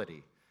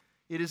hostility.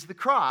 It is the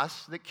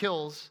cross that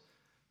kills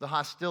the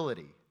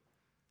hostility.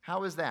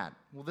 How is that?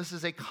 Well, this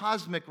is a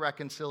cosmic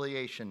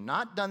reconciliation,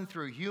 not done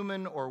through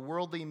human or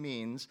worldly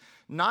means,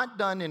 not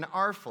done in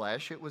our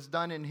flesh. It was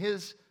done in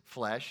his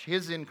flesh,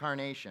 his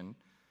incarnation.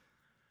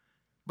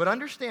 But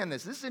understand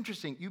this. This is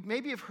interesting. You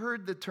maybe have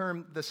heard the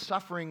term the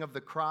suffering of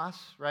the cross,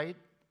 right?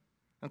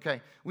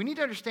 Okay, we need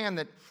to understand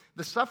that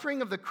the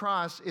suffering of the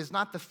cross is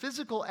not the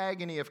physical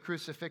agony of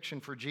crucifixion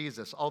for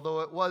Jesus,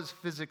 although it was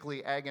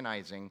physically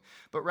agonizing,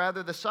 but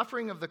rather the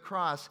suffering of the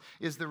cross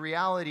is the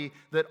reality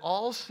that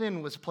all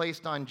sin was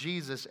placed on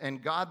Jesus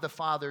and God the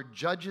Father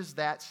judges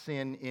that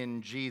sin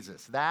in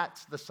Jesus.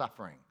 That's the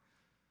suffering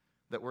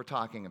that we're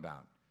talking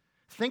about.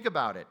 Think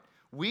about it.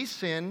 We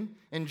sin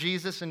and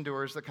Jesus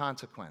endures the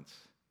consequence.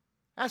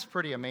 That's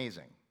pretty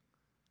amazing.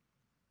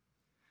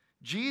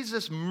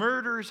 Jesus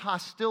murders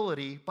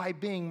hostility by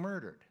being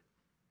murdered.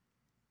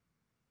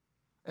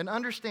 And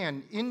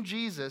understand, in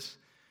Jesus,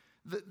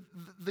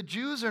 the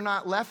Jews are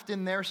not left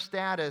in their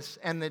status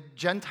and the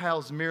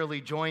Gentiles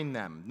merely join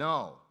them.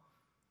 No.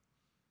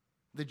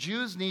 The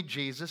Jews need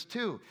Jesus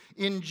too.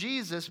 In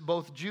Jesus,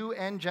 both Jew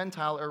and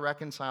Gentile are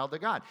reconciled to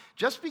God.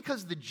 Just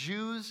because the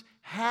Jews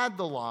had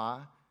the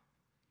law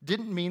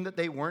didn't mean that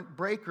they weren't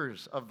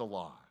breakers of the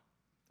law.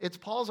 It's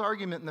Paul's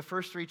argument in the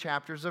first 3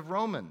 chapters of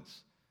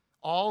Romans.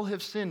 All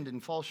have sinned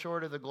and fall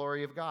short of the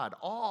glory of God.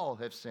 All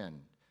have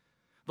sinned.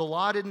 The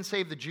law didn't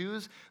save the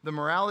Jews, the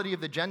morality of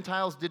the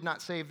Gentiles did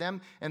not save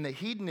them, and the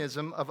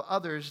hedonism of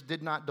others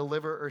did not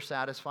deliver or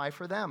satisfy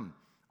for them.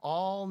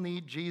 All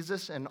need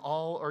Jesus, and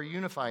all are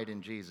unified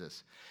in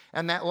Jesus.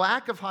 And that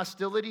lack of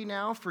hostility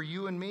now for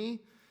you and me,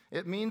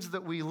 it means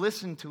that we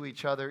listen to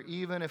each other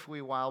even if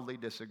we wildly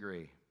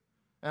disagree.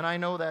 And I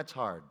know that's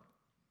hard.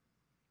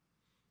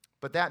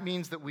 But that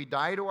means that we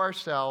die to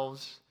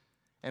ourselves,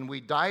 and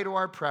we die to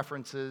our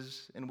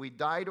preferences, and we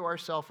die to our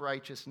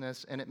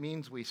self-righteousness, and it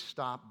means we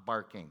stop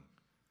barking.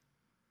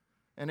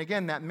 And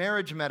again, that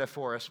marriage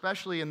metaphor,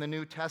 especially in the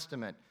New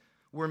Testament,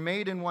 we're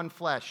made in one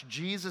flesh,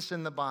 Jesus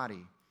in the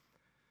body.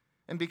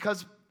 And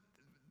because,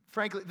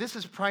 frankly, this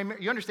is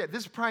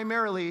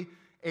primarily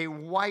a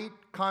white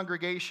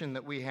congregation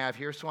that we have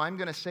here, so I'm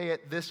going to say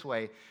it this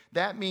way.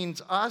 That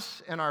means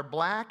us and our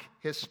black,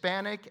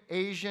 Hispanic,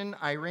 Asian,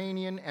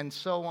 Iranian, and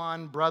so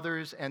on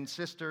brothers and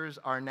sisters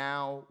are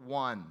now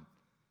one.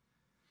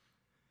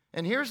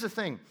 And here's the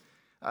thing.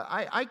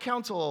 I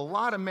counsel a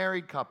lot of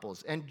married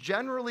couples, and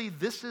generally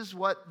this is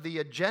what the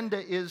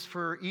agenda is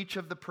for each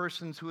of the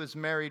persons who is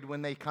married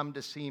when they come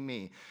to see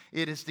me.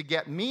 It is to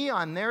get me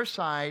on their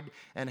side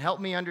and help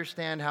me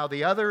understand how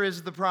the other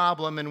is the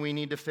problem and we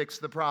need to fix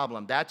the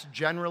problem. That's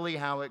generally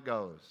how it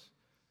goes.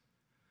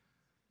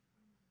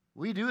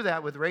 We do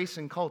that with race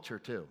and culture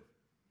too.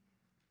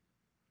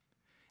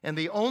 And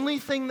the only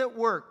thing that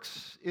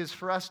works is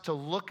for us to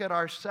look at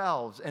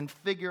ourselves and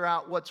figure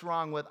out what's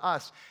wrong with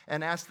us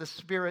and ask the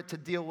Spirit to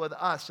deal with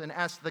us and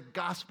ask the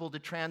gospel to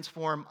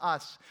transform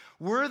us.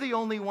 We're the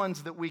only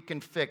ones that we can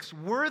fix.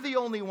 We're the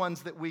only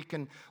ones that we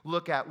can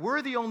look at.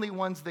 We're the only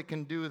ones that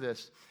can do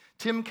this.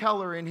 Tim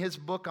Keller, in his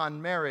book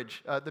on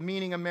marriage, The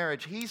Meaning of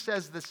Marriage, he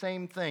says the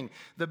same thing.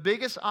 The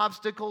biggest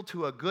obstacle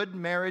to a good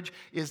marriage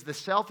is the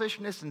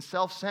selfishness and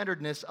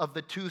self-centeredness of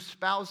the two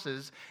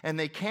spouses, and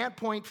they can't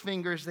point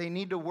fingers. They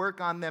need to work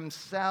on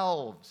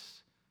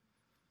themselves.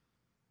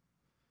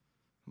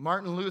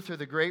 Martin Luther,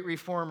 the great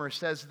reformer,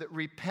 says that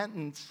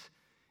repentance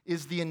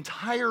is the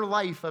entire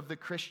life of the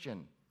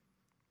Christian,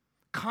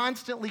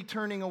 constantly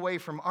turning away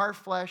from our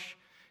flesh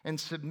and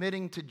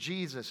submitting to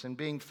Jesus and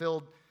being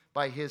filled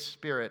by his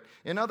Spirit.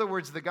 In other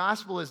words, the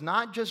gospel is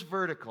not just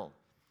vertical.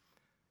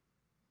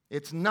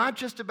 It's not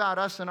just about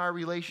us and our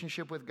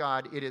relationship with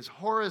God. It is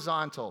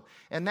horizontal.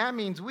 And that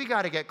means we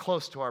got to get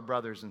close to our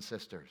brothers and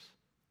sisters.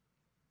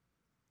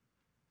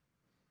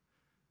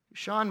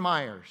 Sean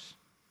Myers.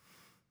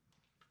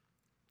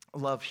 I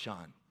love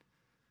Sean.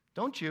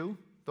 Don't you?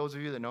 Those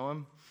of you that know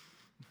him?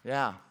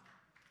 Yeah.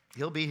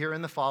 He'll be here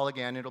in the fall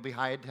again. It'll be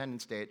high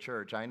attendance day at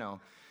church, I know.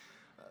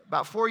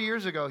 About 4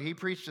 years ago, he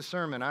preached a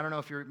sermon. I don't know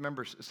if you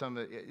remember some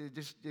of it.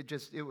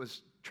 It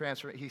was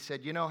transformed. He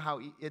said, you know how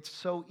it's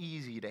so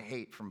easy to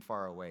hate from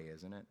far away,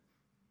 isn't it?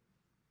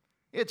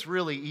 It's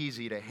really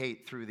easy to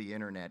hate through the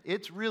internet.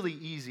 It's really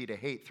easy to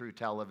hate through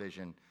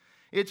television.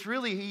 It's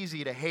really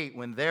easy to hate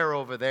when they're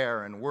over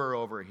there and we're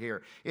over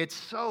here. It's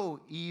so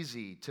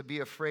easy to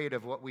be afraid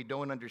of what we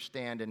don't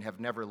understand and have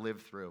never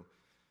lived through.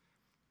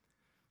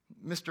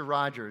 Mr.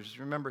 Rogers,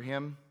 remember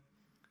him?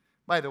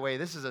 By the way,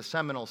 this is a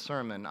seminal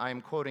sermon. I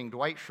am quoting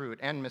Dwight Schrute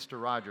and Mr.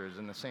 Rogers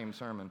in the same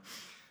sermon.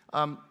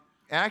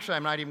 Actually,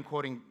 I'm not even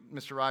quoting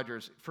Mr.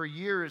 Rogers. For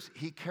years,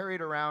 he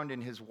carried around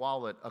in his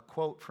wallet a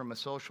quote from a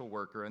social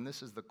worker, and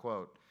this is the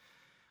quote.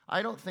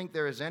 I don't think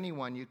there is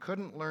anyone you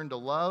couldn't learn to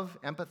love,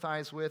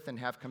 empathize with, and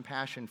have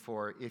compassion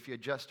for if you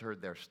just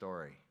heard their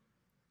story.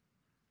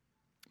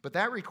 But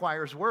that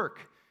requires work.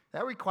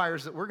 That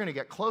requires that we're going to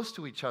get close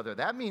to each other.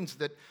 That means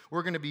that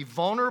we're going to be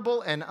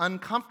vulnerable and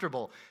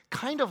uncomfortable,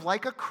 kind of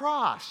like a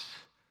cross.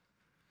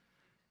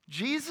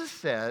 Jesus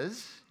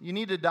says you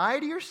need to die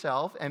to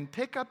yourself and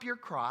pick up your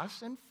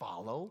cross and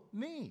follow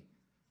me.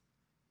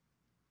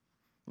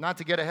 Not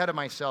to get ahead of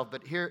myself,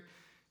 but here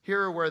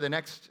are where the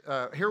next,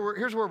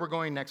 here's where we're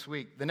going next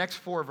week. The next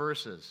 4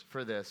 verses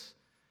for this.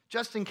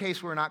 Just in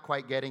case we're not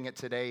quite getting it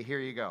today, here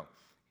you go.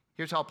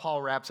 Here's how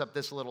Paul wraps up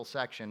this little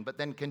section, but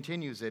then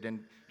continues it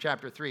in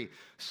chapter 3.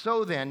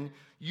 So then,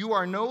 you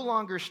are no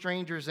longer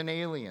strangers and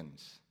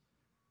aliens,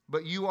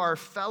 but you are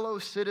fellow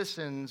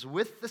citizens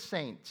with the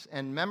saints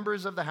and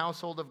members of the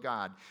household of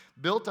God,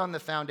 built on the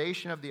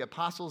foundation of the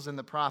apostles and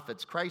the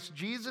prophets, Christ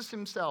Jesus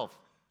himself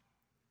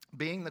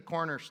being the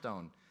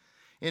cornerstone,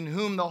 in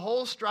whom the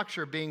whole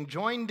structure being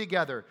joined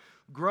together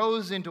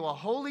grows into a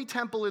holy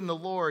temple in the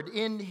Lord.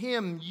 In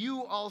him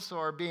you also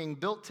are being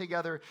built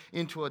together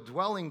into a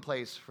dwelling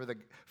place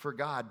for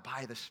God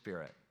by the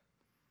Spirit.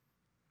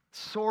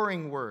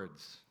 Soaring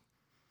words.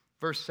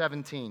 Verse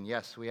 17,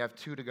 yes, we have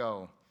 2 to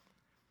go.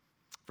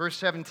 Verse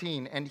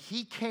 17, and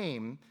he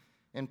came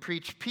and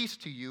preached peace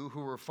to you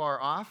who were far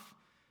off,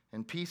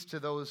 and peace to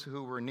those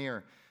who were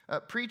near.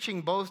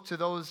 Preaching both to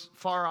those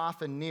far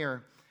off and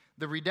near,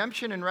 the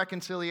redemption and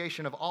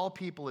reconciliation of all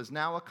people is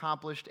now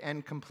accomplished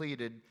and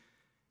completed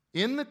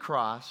in the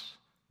cross,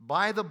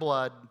 by the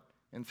blood,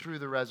 and through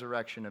the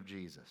resurrection of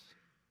Jesus.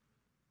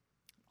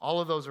 All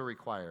of those are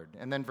required.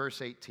 And then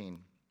verse 18.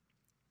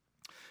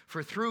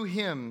 For through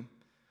him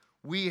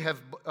we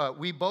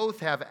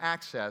both have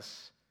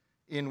access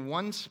in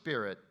one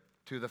Spirit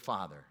to the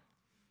Father.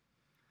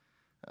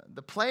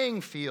 The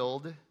playing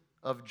field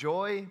of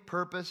joy,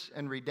 purpose,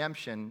 and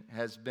redemption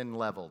has been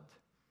leveled.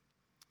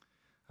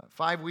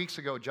 5 weeks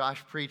ago,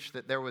 Josh preached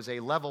that there was a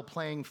level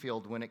playing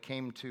field when it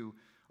came to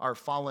our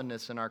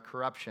fallenness and our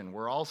corruption.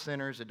 We're all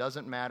sinners. It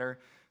doesn't matter.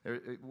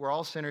 We're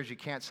all sinners. You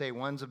can't say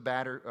one's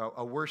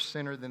a worse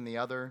sinner than the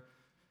other.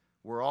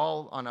 We're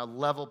all on a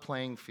level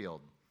playing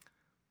field.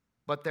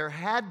 But there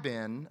had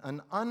been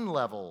an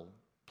unlevel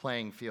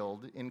playing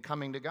field in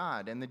coming to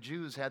God, and the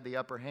Jews had the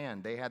upper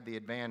hand. They had the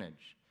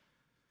advantage.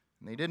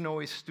 And they didn't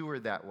always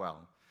steward that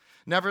well.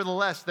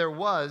 Nevertheless, there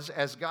was,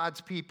 as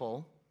God's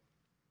people,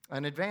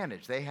 an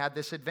advantage. They had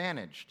this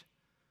advantage.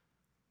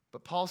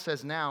 But Paul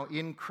says now,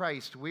 in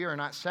Christ, we are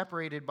not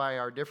separated by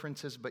our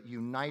differences, but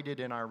united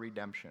in our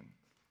redemption.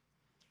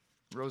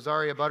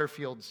 Rosaria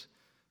Butterfield's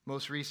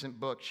most recent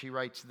book, she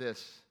writes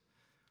this: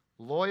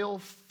 loyal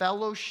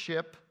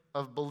fellowship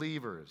of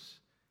believers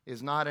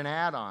is not an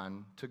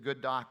add-on to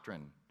good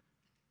doctrine.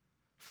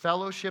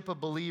 Fellowship of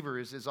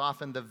believers is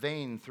often the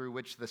vein through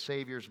which the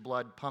Savior's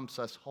blood pumps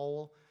us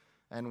whole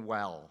and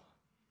well.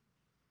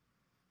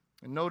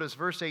 And notice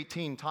verse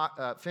 18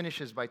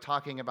 finishes by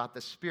talking about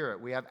the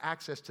Spirit. We have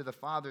access to the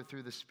Father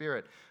through the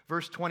Spirit.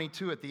 Verse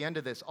 22 at the end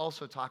of this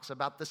also talks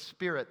about the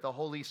Spirit, the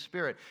Holy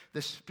Spirit.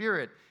 The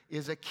Spirit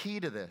is a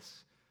key to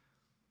this.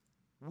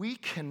 We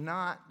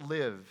cannot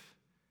live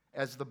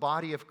as the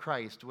body of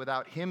Christ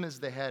without Him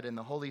as the head and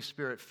the Holy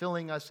Spirit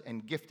filling us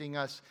and gifting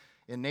us,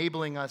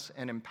 enabling us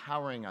and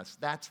empowering us.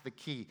 That's the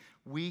key.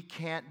 We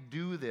can't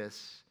do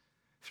this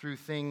through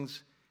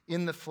things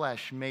in the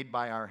flesh made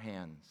by our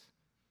hands.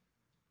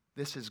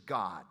 This is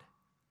God.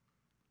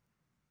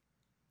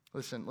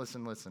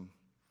 Listen.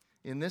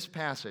 In this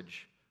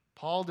passage,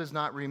 Paul does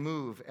not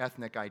remove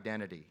ethnic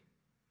identity,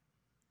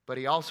 but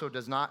he also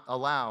does not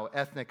allow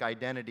ethnic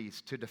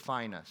identities to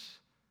define us.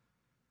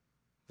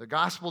 The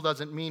gospel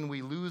doesn't mean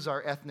we lose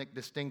our ethnic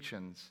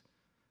distinctions,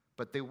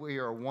 but that we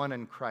are one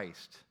in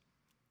Christ.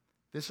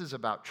 This is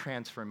about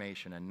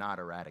transformation and not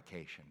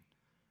eradication,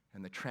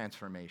 and the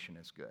transformation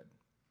is good.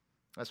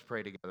 Let's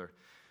pray together.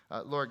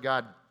 Lord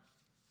God,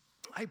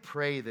 I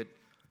pray that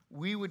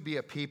we would be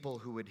a people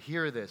who would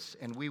hear this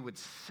and we would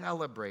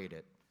celebrate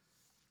it.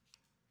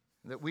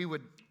 That we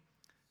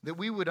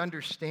would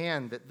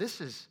understand that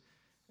this is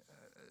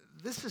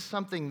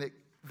something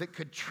that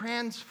could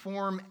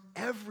transform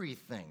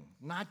everything,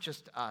 not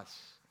just us.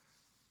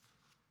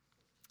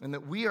 And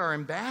that we are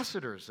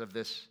ambassadors of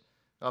this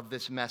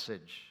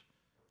message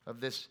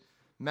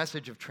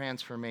of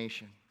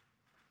transformation.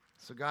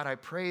 So God, I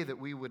pray that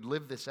we would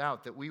live this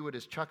out, that we would,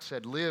 as Chuck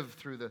said, live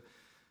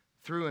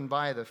through and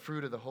by the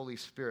fruit of the Holy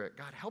Spirit.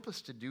 God, help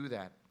us to do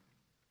that.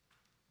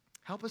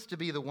 Help us to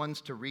be the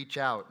ones to reach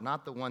out,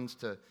 not the ones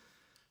to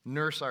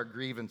nurse our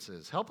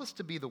grievances. Help us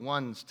to be the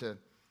ones to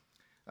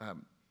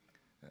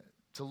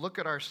look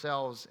at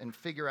ourselves and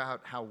figure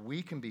out how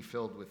we can be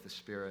filled with the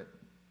Spirit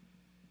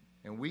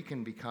and we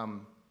can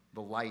become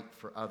the light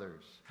for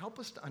others. Help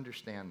us to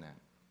understand that.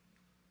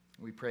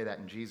 We pray that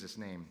in Jesus'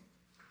 name.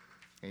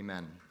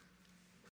 Amen.